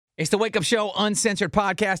It's the Wake Up Show Uncensored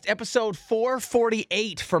Podcast, episode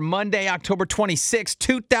 448 for Monday, October 26,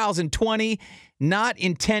 2020. Not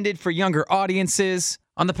intended for younger audiences.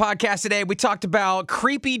 On the podcast today, we talked about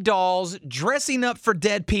creepy dolls, dressing up for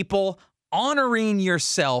dead people, honoring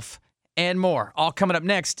yourself, and more. All coming up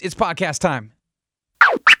next. It's podcast time.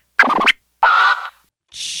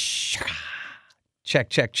 Check.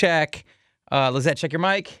 Lizette, check your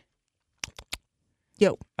mic.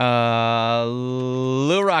 Yo.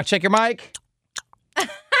 Lil Rock, check your mic. All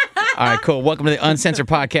right, cool. Welcome to the Uncensored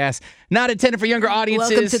Podcast. Not intended for younger audiences.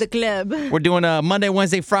 Welcome to the club. We're doing a Monday,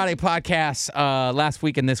 Wednesday, Friday podcast last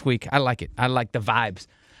week and this week. I like it. I like the vibes.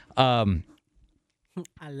 I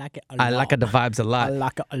like it a lot. I like the vibes a lot. I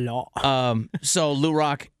like it a lot. So Lil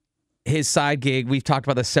Rock, his side gig, we've talked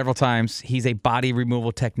about this several times. He's a body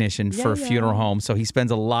removal technician for a funeral home. So he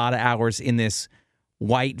spends a lot of hours in this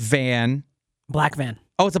white van. Black van.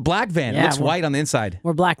 Oh, it's a black van. It looks white on the inside.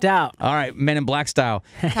 We're blacked out. All right, Men in Black style.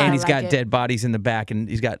 And he's got it. dead bodies in the back, and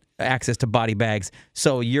he's got access to body bags.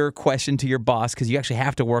 So your question to your boss, because you actually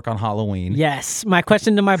have to work on Halloween. Yes. My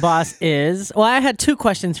question to my boss is, well, I had two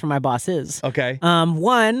questions for my bosses. Okay.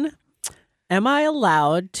 One, am I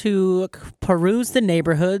allowed to peruse the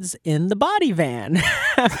neighborhoods in the body van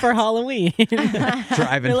for Halloween?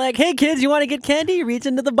 Driving. They're like, hey, kids, you want to get candy? Reach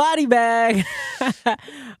into the body bag.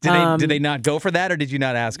 Did they not go for that, or did you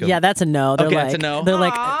not ask them? Yeah, that's a no. They're Okay, like, that's a no.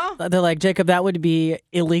 They're like, Jacob, that would be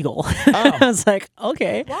illegal. I was like,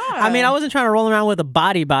 okay. Why? I mean, I wasn't trying to roll around with a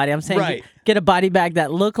body. I'm saying Right. get a body bag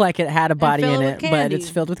that looked like it had a body fill in it it, with but candy. it's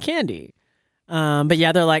filled with candy. But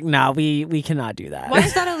yeah, they're like, nah, we cannot do that. Why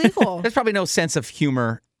is that illegal? There's probably no sense of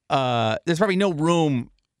humor. There's probably no room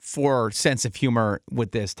for sense of humor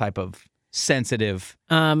with this type of sensitive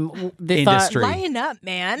They industry. Lighten up,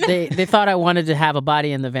 man. they thought I wanted to have a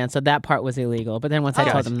body in the van, so that part was illegal. But then once I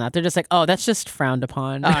told them that, they're just like, oh, that's just frowned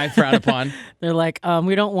upon. I frown upon. They're like,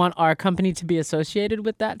 we don't want our company to be associated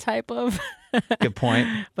with that type of. Good point.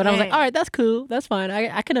 But I was like, Dang. all right, that's cool. That's fine.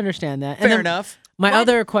 I can understand that. And Fair then enough. My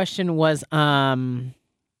other question was,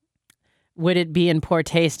 would it be in poor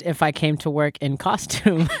taste if I came to work in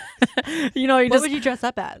costume? What would you dress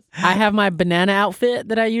up as? I have my banana outfit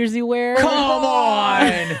that I usually wear. Come on.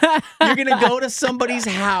 You're going to go to somebody's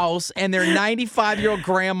house and their 95-year-old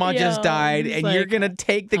grandma just died, it's and like, you're going to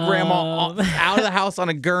take the grandma out of the house on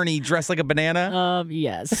a gurney dressed like a banana?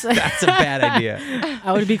 Yes. That's a bad idea.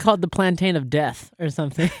 I would be called the plantain of death or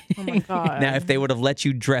something. Oh my god. Now, if they would have let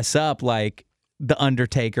you dress up like the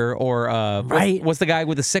Undertaker or Right. what's the guy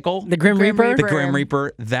with the sickle? The Grim Grim Reaper? Reaper. The Grim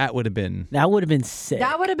Reaper. That would have been. That would have been sick.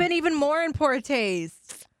 That would have been even more in poor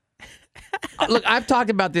taste. Look, I've talked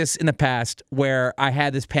about this in the past where I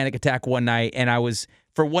had this panic attack one night and I was,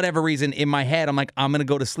 for whatever reason, in my head, I'm like, I'm going to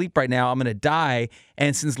go to sleep right now. I'm going to die.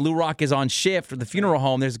 And since Lil Rock is on shift for the funeral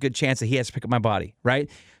home, there's a good chance that he has to pick up my body, right?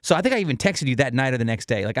 So I think I even texted you that night or the next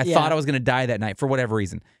day. Like, I thought I was going to die that night for whatever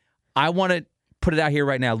reason. I want to put it out here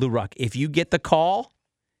right now, Lil Rock. If you get the call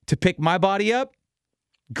to pick my body up,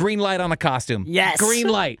 green light on the costume. Yes. Green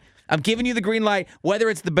light. I'm giving you the green light, whether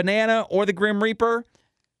it's the banana or the Grim Reaper.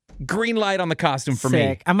 Green light on the costume for me.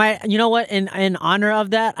 Sick. I might, you know what? In honor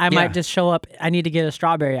of that, I Yeah. might just show up. I need to get a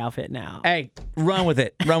strawberry outfit now. Hey, run with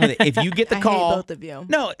it. Run with it. If you get the I call, hate both of you.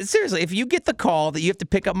 no, seriously, if you get the call that you have to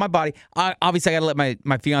pick up my body, obviously I got to let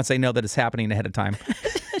my fiance know that it's happening ahead of time.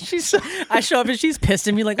 I show up and she's pissed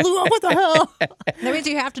at me like, Lou, what the hell? That means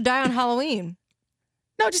you have to die on Halloween.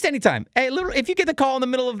 No, just anytime. Hey, if you get the call in the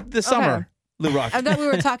middle of the summer, Lou Rock. I thought we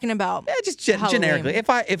were talking about. Yeah, just Halloween. generically.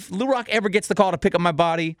 If Lou Rock ever gets the call to pick up my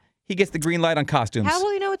body, he gets the green light on costumes. How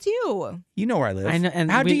will you know it's you? You know where I live. I know, and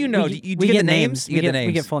How do you know? Do you get the names? You get the names.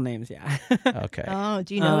 We get full names, yeah. Okay. Oh,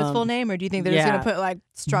 do you know his full name, or do you think they're just yeah. gonna put like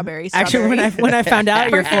strawberry? Actually, when I found out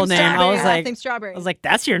your full name, I was strawberry. like,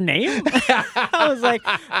 that's your name? I was like,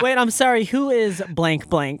 wait, I'm sorry, who is blank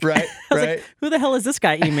blank? Right, I was right. like, who the hell is this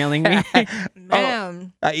guy emailing me?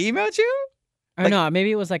 Man. I emailed you? Or no,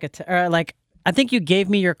 maybe it was like I think you gave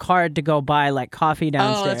me your card to go buy like coffee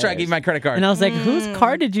downstairs. Oh, that's right. I gave you my credit card. And I was like, whose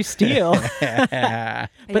card did you steal? But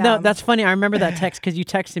no, that's funny. I remember that text because you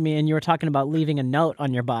texted me and you were talking about leaving a note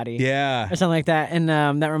on your body. Yeah. Or something like that. And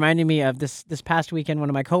that reminded me of this past weekend, one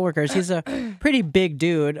of my coworkers, he's a pretty big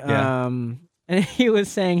dude. Yeah. And he was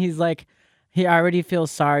saying, he's like, he already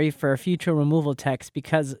feels sorry for future removal techs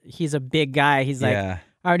because he's a big guy. He's like, Yeah.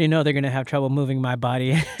 I already know they're going to have trouble moving my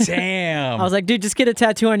body. Damn. I was like, dude, just get a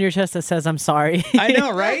tattoo on your chest that says, I'm sorry. I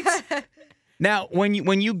know, right? Now, when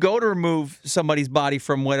you go to remove somebody's body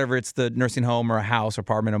from whatever, it's the nursing home or a house,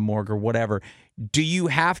 apartment, a morgue or whatever, do you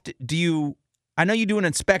have to, I know you do an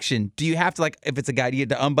inspection. Do you have to, like, if it's a guy, do you have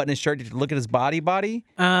to unbutton his shirt? Do you have to look at his body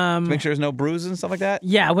to make sure there's no bruises and stuff like that?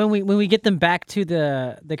 Yeah, when we get them back to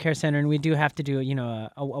the care center, and we do have to do a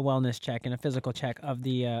wellness check and a physical check of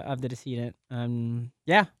the decedent. And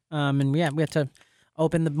we have to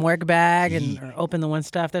open the morgue bag or open the one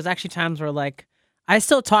stuff. There's actually times where like I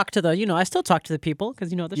still talk to the people because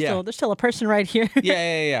there's still a person right here.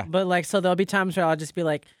 Yeah. But like so there'll be times where I'll just be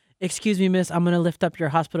like, "Excuse me, miss, I'm gonna lift up your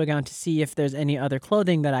hospital gown to see if there's any other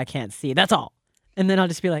clothing that I can't see. That's all." And then I'll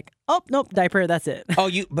just be like, "Oh nope, diaper. That's it." Oh,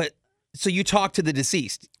 so you talk to the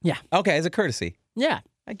deceased? Yeah. Okay, as a courtesy. Yeah.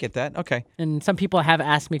 I get that. Okay. And some people have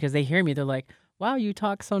asked me because they hear me. They're like, "Wow, you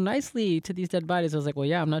talk so nicely to these dead bodies." I was like, "Well,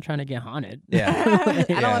 yeah, I'm not trying to get haunted." Yeah.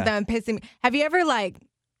 I don't want them pissing me. Have you ever like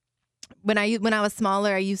when I was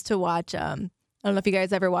smaller, I used to watch. I don't know if you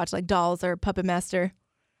guys ever watched like Dolls or Puppet Master,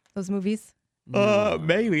 those movies.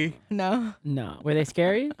 Maybe. No. No. Were they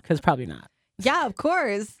scary? Because probably not. Yeah, of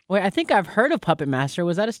course. Wait, I think I've heard of Puppet Master.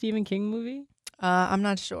 Was that a Stephen King movie? I'm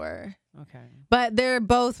not sure, Okay. but they're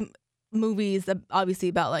both movies, obviously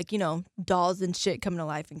about like dolls and shit coming to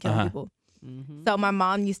life and killing people. Mm-hmm. So my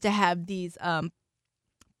mom used to have these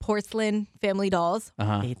porcelain family dolls.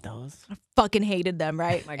 Uh-huh. Hate those. I fucking hated them,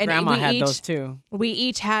 right? My And grandma we had each- those too. We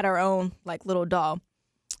each had our own like little doll.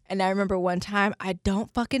 And I remember one time, I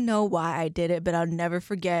don't fucking know why I did it, but I'll never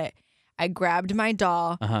forget. I grabbed my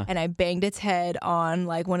doll and I banged its head on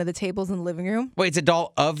like one of the tables in the living room. Wait, it's a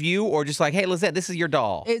doll of you or just like, hey, Lizette, this is your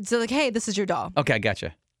doll? It's like, hey, this is your doll. Okay, I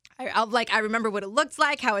gotcha. I remember what it looked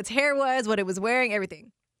like, how its hair was, what it was wearing,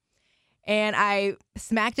 everything. And I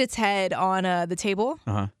smacked its head on the table.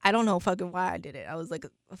 Uh-huh. I don't know fucking why I did it. I was like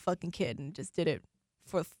a fucking kid and just did it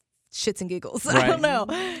for shits and giggles. Right. I don't know.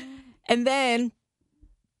 And then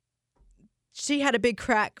she had a big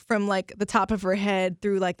crack from like the top of her head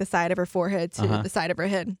through like the side of her forehead to the side of her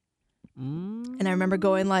head. And I remember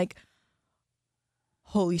going like,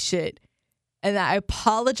 holy shit. And I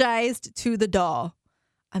apologized to the doll.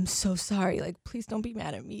 I'm so sorry. Like, please don't be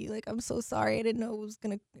mad at me. Like, I'm so sorry. I didn't know it was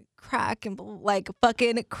going to crack and like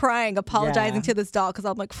fucking crying, apologizing to this doll because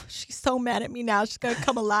I'm like, she's so mad at me now. She's going to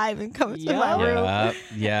come alive and come into my room.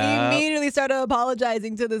 Yeah. Immediately started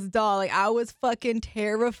apologizing to this doll. Like, I was fucking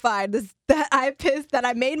terrified that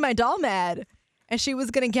I made my doll mad and she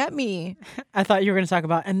was going to get me. I thought you were going to talk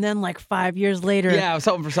about, and then like 5 years later. Yeah, I was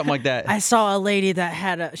hoping for something like that. I saw a lady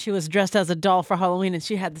that she was dressed as a doll for Halloween and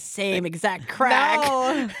she had the same exact crack.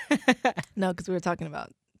 No, because we were talking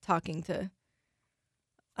to,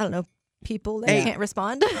 I don't know, people that can't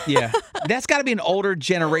respond. Yeah. That's got to be an older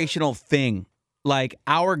generational thing. Like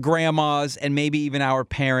our grandmas and maybe even our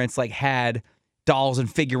parents like had dolls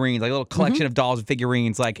and figurines, like a little collection of dolls and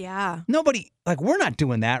figurines. Like nobody, like we're not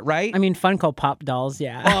doing that, right? I mean, Funko Pop dolls,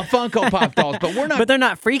 yeah. Oh, Funko Pop dolls, but we're not. But they're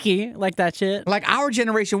not freaky like that shit. Like our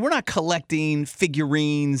generation, we're not collecting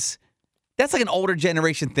figurines. That's like an older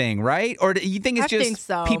generation thing, right? Or do you think it's think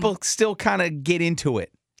so. People still kind of get into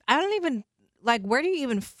it? I don't even, like, where do you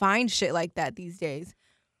even find shit like that these days?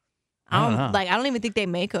 I don't know. Like, I don't even think they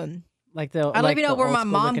make them. Like the, I don't like even know the where old my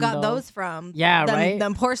school mom looking got dolls. those from. Yeah, right?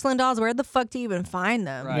 Them porcelain dolls, where the fuck do you even find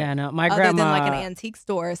them? Right. Yeah, no, my Other grandma. than like an antique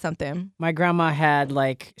store or something. My grandma had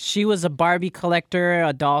she was a Barbie collector,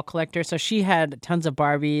 a doll collector. So she had tons of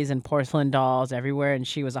Barbies and porcelain dolls everywhere. And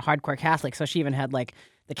she was a hardcore Catholic. So she even had like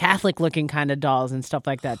the Catholic looking kind of dolls and stuff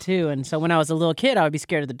like that too. And so when I was a little kid, I would be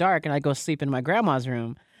scared of the dark and I'd go sleep in my grandma's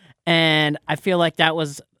room. And I feel like that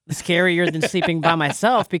was scarier than sleeping by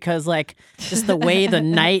myself because like just the way the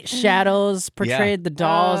night shadows portrayed the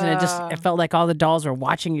dolls and it felt like all the dolls were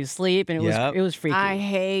watching you sleep and it was freaky. I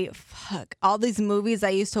hate all these movies I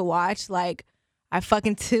used to watch. Like I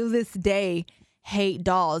fucking to this day hate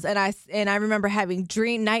dolls, and I remember having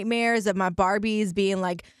dream nightmares of my Barbies being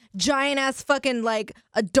like giant ass fucking like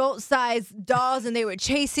adult sized dolls, and they were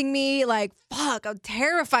chasing me. Like fuck, I'm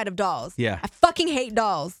terrified of dolls. Yeah, I fucking hate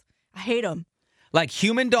dolls. I hate them. Like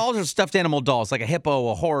human dolls or stuffed animal dolls, like a hippo,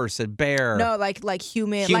 a horse, a bear. No, like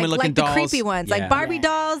human Human-looking like dolls. the creepy ones. Yeah. Like Barbie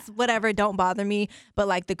dolls, whatever, don't bother me. But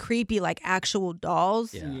like the creepy, like actual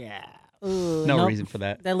dolls. Yeah. Ooh, No nope. reason for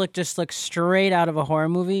that. That look straight out of a horror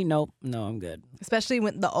movie. Nope. No, I'm good. Especially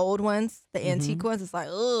when the old ones, the antique ones, it's like,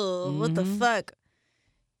 oh, what the fuck?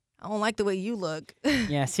 I don't like the way you look.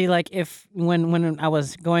 Yeah, see, like if when I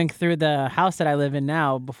was going through the house that I live in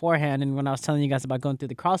now beforehand, and when I was telling you guys about going through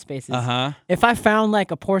the crawl spaces, if I found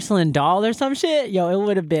like a porcelain doll or some shit, yo, it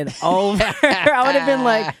would have been over. I would have been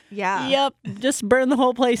like, yeah, yep, just burn the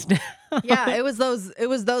whole place down. Yeah, it was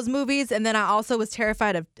those movies, and then I also was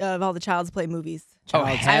terrified of all the Child's Play movies. Oh,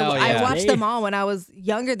 hell yeah. I watched them all when I was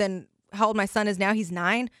younger than how old my son is now. He's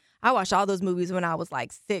 9. I watched all those movies when I was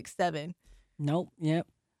like 6, 7. Nope. Yep.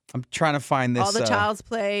 I'm trying to find this. All the Child's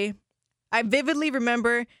Play. I vividly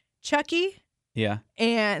remember Chucky Yeah.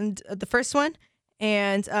 and the first one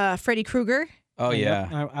and Freddy Krueger. Oh, Yep.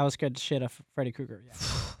 yeah. I was scared to shit of Freddy Krueger. Yeah.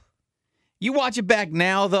 You watch it back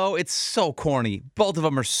now, though, it's so corny. Both of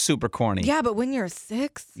them are super corny. Yeah, but when you're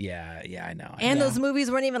 6. Yeah, I know. And those movies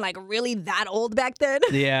weren't even like really that old back then.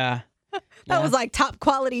 Yeah. That was like top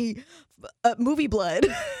quality movie blood.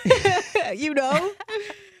 You know?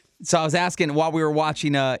 So I was asking while we were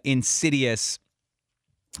watching Insidious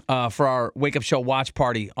for our Wake Up Show watch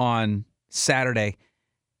party on Saturday.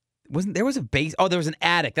 There was an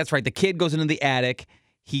attic. That's right. The kid goes into the attic.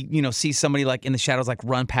 He, sees somebody like in the shadows, like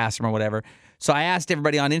run past him or whatever. So I asked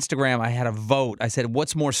everybody on Instagram, I had a vote. I said,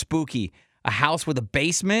 what's more spooky, a house with a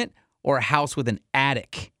basement or a house with an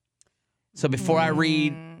attic? So before I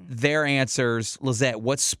read their answers, Lizette,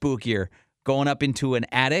 what's spookier, going up into an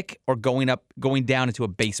attic or going down into a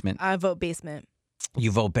basement? I vote basement.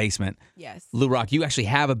 You vote basement. Yes. Lou Rock, you actually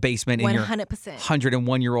have a basement in your 100%.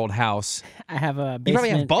 101-year-old house. I have a You probably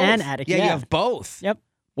have basement both. and attic. Yeah, you have both. Yep.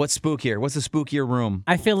 What's spookier? What's the spookier room?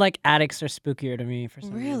 I feel like attics are spookier to me for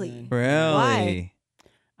some Really? reason. Really? Why?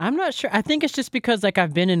 I'm not sure. I think it's just because like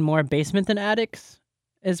I've been in more basement than attics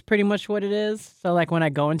is pretty much what it is. So like when I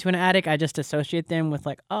go into an attic, I just associate them with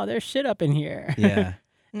like, oh, there's shit up in here. Yeah.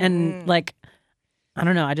 And like, I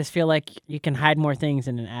don't know. I just feel like you can hide more things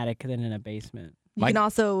in an attic than in a basement. You can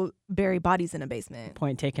also bury bodies in a basement.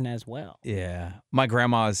 Point taken as well. Yeah. My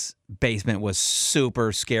grandma's basement was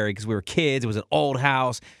super scary because we were kids. It was an old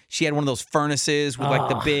house. She had one of those furnaces with like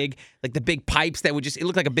the big pipes that would just, it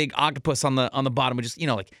looked like a big octopus on the bottom with just,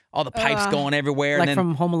 like all the pipes going everywhere. Like and then,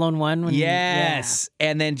 from Home Alone 1? Yes.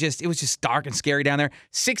 And then it was just dark and scary down there.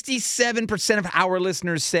 67% of our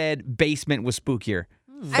listeners said basement was spookier.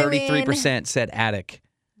 33% said attic.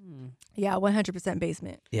 Yeah, 100%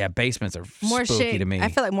 basement. Yeah, basements are More spooky shit. to me. I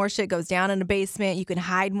feel like more shit goes down in a basement. You can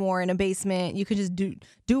hide more in a basement. You can just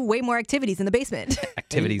do way more activities in the basement.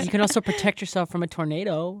 Activities. You can also protect yourself from a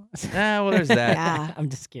tornado. Well, there's that. Yeah, I'm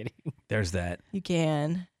just kidding. There's that. you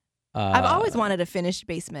can. I've always wanted a finished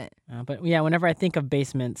basement. But yeah, whenever I think of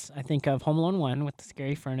basements, I think of Home Alone 1 with the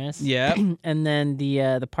scary furnace. Yeah. And then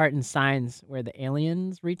the part in Signs where the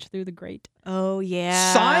aliens reach through the grate. Oh,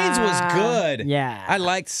 yeah. Signs was good. Yeah. I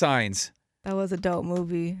liked Signs. That was a dope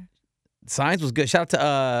movie. Signs was good. Shout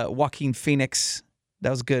out to Joaquin Phoenix. That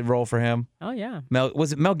was a good role for him. Oh, yeah.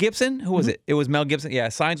 Was it Mel Gibson? Who was it? It was Mel Gibson. Yeah,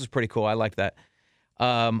 Signs was pretty cool. I like that.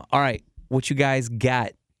 All right. What you guys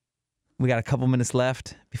got? We got a couple minutes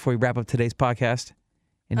left before we wrap up today's podcast.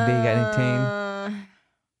 Anybody got anything?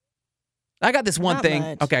 I got this one Not thing.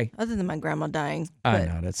 much. Okay. Other than my grandma dying. I But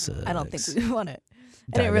know. That's. I don't think we want to. I dive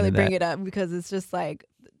didn't really into bring that. it up because it's just like,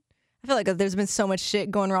 I feel like there's been so much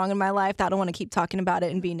shit going wrong in my life that I don't want to keep talking about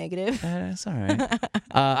it and be negative. That's all right.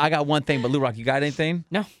 I got one thing, but Lou Rock, you got anything?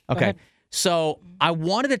 No. Go Okay. ahead. So I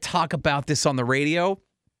wanted to talk about this on the radio,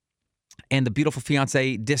 and the beautiful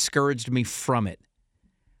fiance discouraged me from it.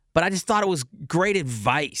 But I just thought it was great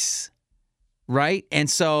advice, right? And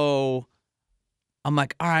so I'm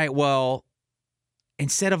like, all right, well,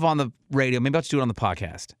 instead of on the radio, maybe I'll just do it on the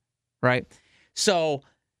podcast, right? So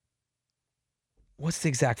what's the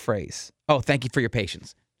exact phrase? Oh, thank you for your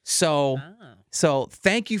patience. So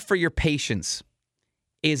thank you for your patience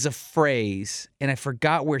is a phrase, and I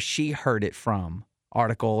forgot where she heard it from,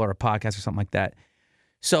 article or a podcast or something like that.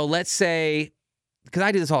 So let's say, because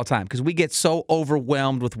I do this all the time, because we get so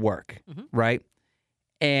overwhelmed with work, right?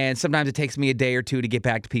 And sometimes it takes me a day or two to get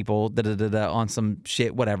back to people on some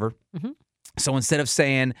shit, whatever. So instead of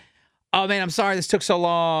saying, oh man, I'm sorry this took so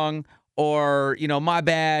long, or, my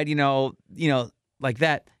bad, like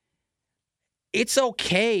that, it's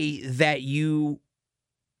okay that you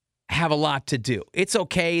have a lot to do. It's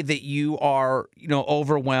okay that you are,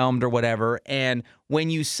 overwhelmed or whatever. And when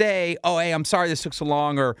you say, oh, hey, I'm sorry this took so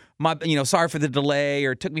long, or sorry for the delay,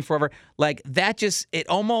 or it took me forever, like that it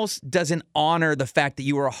almost doesn't honor the fact that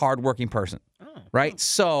you are a hardworking person, right?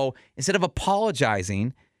 So instead of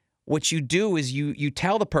apologizing, what you do is you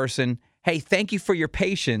tell the person, hey, thank you for your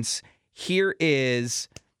patience. Here is,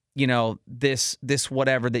 this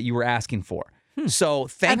whatever that you were asking for. So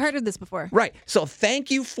I've heard of this before. Right. So thank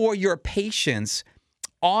you for your patience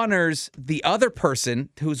honors the other person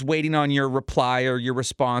who's waiting on your reply or your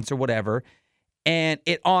response or whatever, and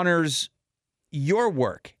it honors your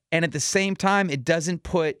work. And at the same time, it doesn't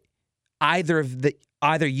put either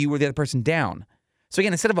you or the other person down. So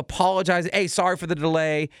again, instead of apologizing, hey, sorry for the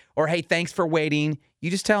delay, or hey, thanks for waiting, you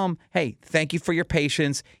just tell them, hey, thank you for your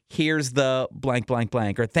patience. Here's the blank, blank,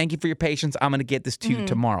 blank, or thank you for your patience. I'm going to get this to you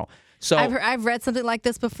tomorrow. So I've read something like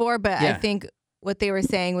this before, but Yeah. I think what they were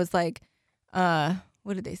saying was like,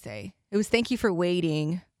 what did they say? It was thank you for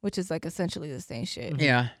waiting, which is like essentially the same shit.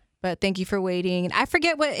 Yeah. But thank you for waiting. And I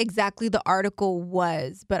forget what exactly the article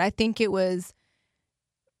was, but I think it was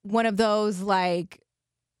one of those like,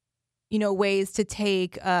 ways to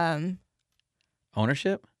take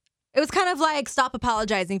Ownership? it was kind of like stop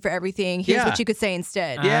apologizing for everything. Here's Yeah. what you could say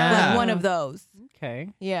instead. Yeah. Like one of those. Okay.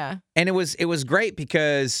 Yeah. And it was great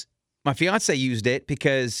because my fiance used it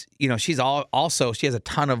because, she's also she has a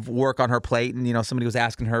ton of work on her plate, and somebody was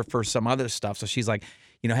asking her for some other stuff. So she's like,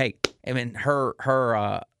 hey, I mean her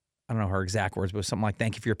I don't know her exact words, but something like,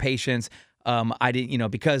 thank you for your patience. I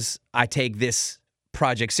didn't, because I take this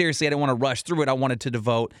project seriously, I didn't want to rush through it. I wanted to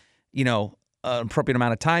devote, an appropriate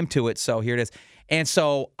amount of time to it. So here it is. And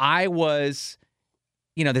so I was,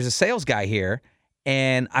 there's a sales guy here,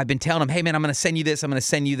 and I've been telling him, hey, man, I'm going to send you this. I'm going to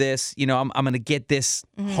send you this. I'm going to get this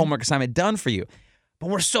homework assignment done for you. But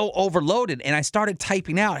we're so overloaded. And I started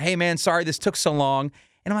typing out, hey, man, sorry this took so long.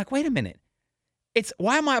 And I'm like, wait a minute.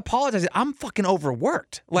 Why am I apologizing? I'm fucking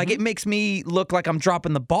overworked. Like, it makes me look like I'm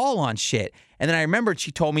dropping the ball on shit. And then I remembered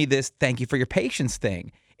she told me this thank you for your patience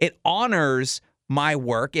thing. It honors my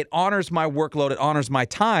work. It honors my workload. It honors my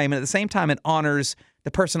time. And at the same time, it honors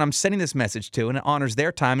the person I'm sending this message to, and it honors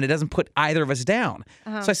their time, and it doesn't put either of us down.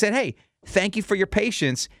 So I said, hey, thank you for your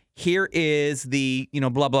patience. Here is the,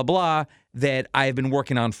 blah, blah, blah that I've been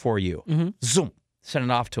working on for you. Zoom. Send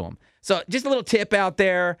it off to him. So just a little tip out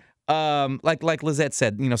there. Like Lizette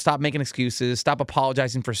said, stop making excuses, stop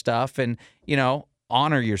apologizing for stuff, and,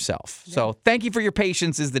 honor yourself. Yeah. So thank you for your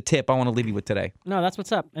patience is the tip I want to leave you with today. No, that's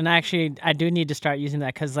what's up. And actually, I do need to start using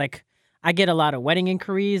that because, I get a lot of wedding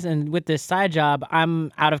inquiries, and with this side job,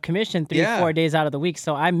 I'm out of commission 3-4 days out of the week,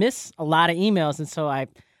 so I miss a lot of emails, and so I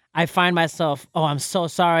find myself, oh, I'm so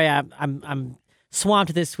sorry, I'm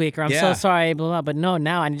swamped this week, or I'm so sorry, blah, blah, but no,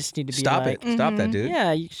 now I just need to be Stop it. Stop that, dude.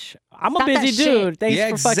 Yeah, I'm Stop a busy dude.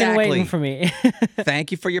 Thanks for fucking waiting for me.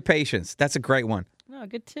 Thank you for your patience. That's a great one. No,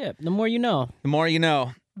 good tip. The more you know. The more you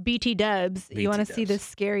know. BT Dubs, you want to see the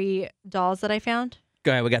scary dolls that I found?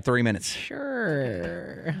 Go ahead. We got 3 minutes.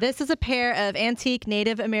 Sure. This is a pair of antique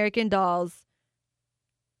Native American dolls,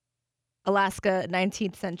 Alaska,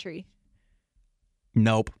 19th century.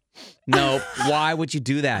 Nope. Why would you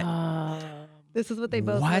do that? This is what they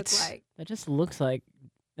both look like. That just looks like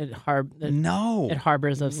it No. It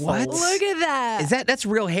harbors a soul. What? Look at that. That's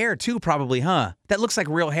real hair too, probably, huh? That looks like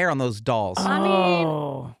real hair on those dolls. I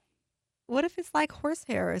mean, what if it's like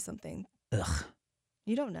horsehair or something? Ugh.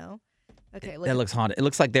 You don't know. Okay, look. That looks haunted. It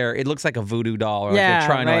looks like a voodoo doll, or Yeah, like they're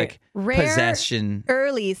trying right. to Rare, possession.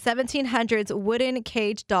 Early 1700s wooden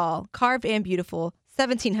cage doll, carved and beautiful,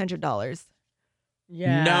 $1,700.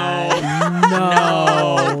 Yeah. No.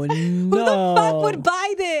 Who the fuck would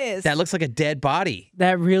buy this? That looks like a dead body.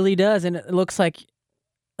 That really does, and it looks like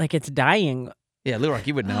it's dying. Yeah, Lil Rock,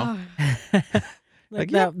 you would know.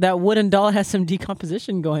 Like that wooden doll has some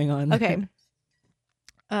decomposition going on. Okay.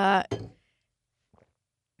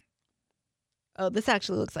 Oh, this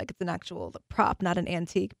actually looks like it's an actual prop, not an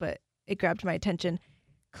antique, but it grabbed my attention.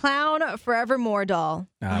 Clown Forevermore doll,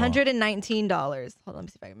 $119. Hold on, let me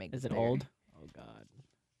see if I can make this Is it bigger. old? Oh God.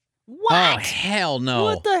 What? Oh, hell no.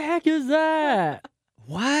 What the heck is that?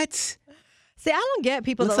 What? See, I don't get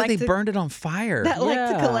people Looks that like like they to, burned it on fire. that like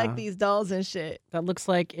to Yeah. collect these dolls and shit. That looks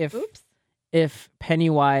like Oops. if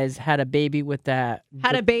Pennywise had a baby with that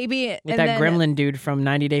Had a baby with and that then gremlin dude from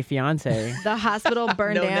 90 Day Fiance. the hospital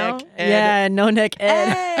burned No down. neck. Ed. Yeah, no neck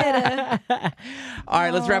Ed. Ed. All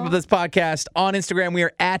right, let's wrap up this podcast. On Instagram, we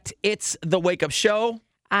are at It's The Wake Up Show.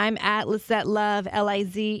 I'm at Lisette Love,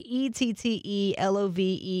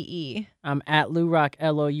 LIZETTELOVEE. I'm at LouRock,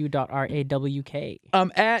 LOU.RAWK.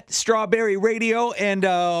 I'm at Strawberry Radio, and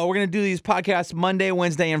we're going to do these podcasts Monday,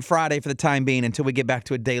 Wednesday, and Friday for the time being until we get back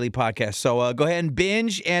to a daily podcast. So go ahead and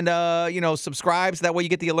binge and, subscribe so that way you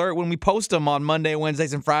get the alert when we post them on Monday,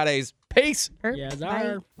 Wednesdays, and Fridays. Peace. Yes, Bye.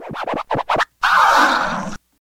 sir.